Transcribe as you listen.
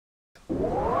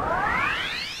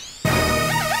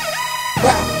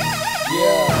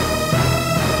Yeah,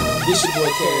 this your boy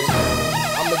Cash, man.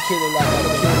 I'ma kill it like I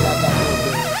know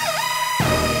that.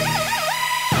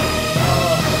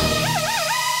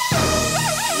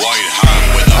 White hot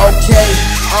with Okay,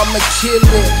 I'ma kill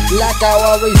it like I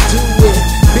always do it.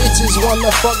 Bitches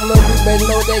wanna fuck me, but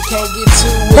know they can't get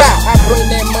to it. I bring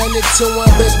that money to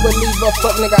them, best believe a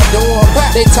fuck nigga I do them.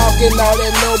 They talking all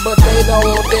that know, but they don't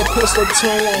want that pistol to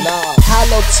them. Nah.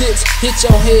 Hollow tips, hit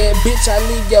your head, bitch, I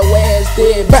leave your ass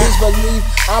dead. Bitch, believe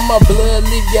I'm a blood,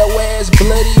 leave your ass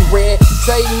bloody red.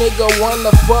 Say nigga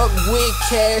wanna fuck with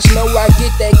cash, know I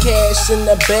get that cash in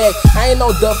the bag. I ain't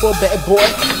no duffel bag boy,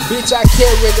 bitch, I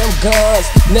carry them guns,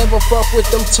 never fuck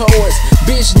with them toys.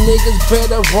 Bitch, niggas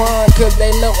better run, cause they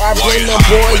know I bring them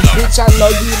boys. Bitch, I know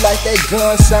you like that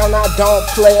gun sound, I don't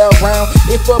play around.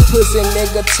 If a pussy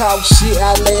nigga talk shit,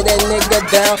 I lay that nigga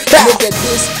down. Nigga,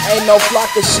 this ain't no flock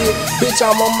of shit. Bitch,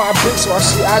 I'm on my bricks or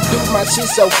shit. I do my shit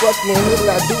so fucking good,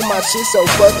 I do my shit so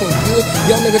fucking good.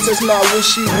 Young nigga touch me, I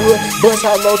wish he would. Bust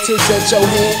hollow tips at your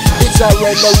head. Bitch, I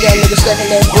read no young nigga stacking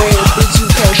that bread. Bitch, you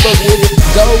can't fuck with it.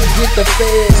 Go get the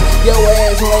feds, your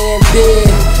ass laying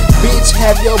dead. Bitch,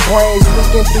 have your brains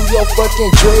leaking through your fucking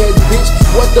dreads, bitch.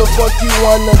 What the fuck you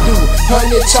wanna do?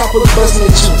 100 choppers bustin'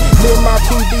 at you. Me and my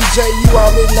crew DJ, you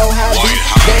already know how we.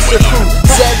 That's the crew.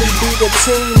 7 be the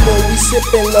team, and we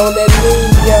sippin' on that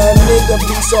lean. Young nigga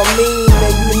be so mean,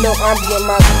 and you know I'm getting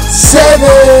my 7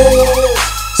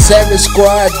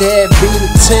 squad, that be the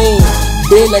team.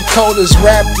 Been the coldest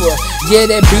rapper, yeah,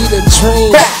 that be the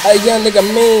dream. A young nigga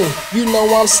mean, you know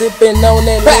I'm sippin' on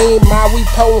that lean. My we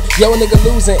po, yo nigga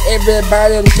losing,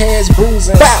 everybody on cash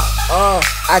bruising.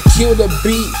 I kill the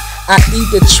beat, I eat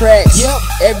the tracks.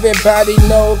 Everybody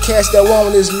know Cash that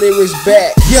want his lyrics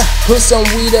back. Put some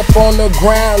weed up on the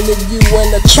ground, leave you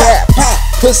in the trap.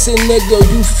 Pussy nigga,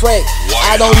 you fake,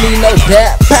 I don't need no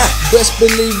dap. Best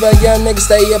believe a young nigga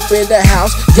stay up in the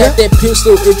house. Got that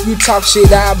pistol, if you talk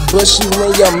shit, I bust you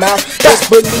in your mouth.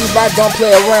 Best believe I don't play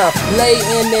around, lay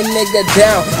in that nigga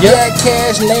down. Yeah,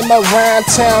 Cash name around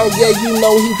town, yeah, you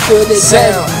know he put it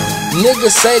down.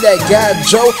 Niggas say that got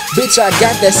Joe, bitch, I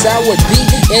got that sour D,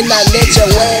 and I let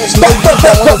your ass know you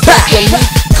don't wanna fuck with me.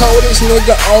 Coldest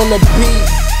nigga on the beat,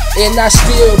 and I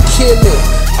still kill it.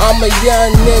 I'm a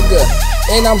young nigga,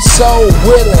 and I'm so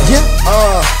willing.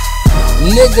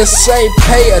 Niggas say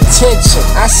pay attention,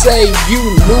 I say you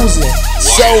losing,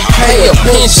 so pay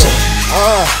attention.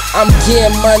 I'm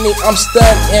getting money, I'm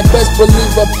stunting, best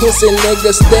believe a pussy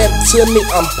nigga step to me,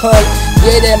 I'm punk.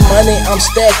 Yeah, that money I'm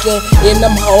stacking, in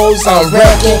them hoes I'm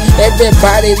racking.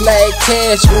 Everybody like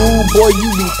Cash, ooh boy you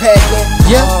be packing.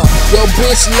 Yo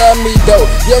bitch love me though,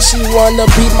 yeah she wanna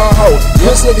be my hoe.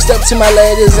 Puss nigga step to my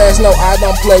lady's ass, no I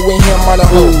don't play with him on the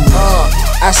hoe.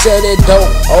 I sell that dope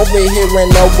over here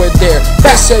and over there.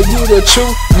 I sell you the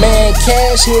truth, man,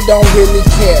 Cash here don't really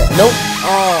care. Nope.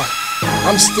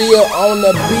 I'm still on the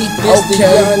beat, this the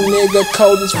young nigga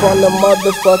coldest from the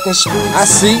motherfucking street. I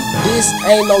see, this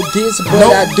ain't no diss, but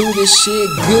I do this shit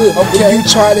good. If you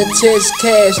try to test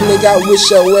Cash, nigga, I wish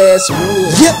your ass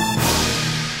would.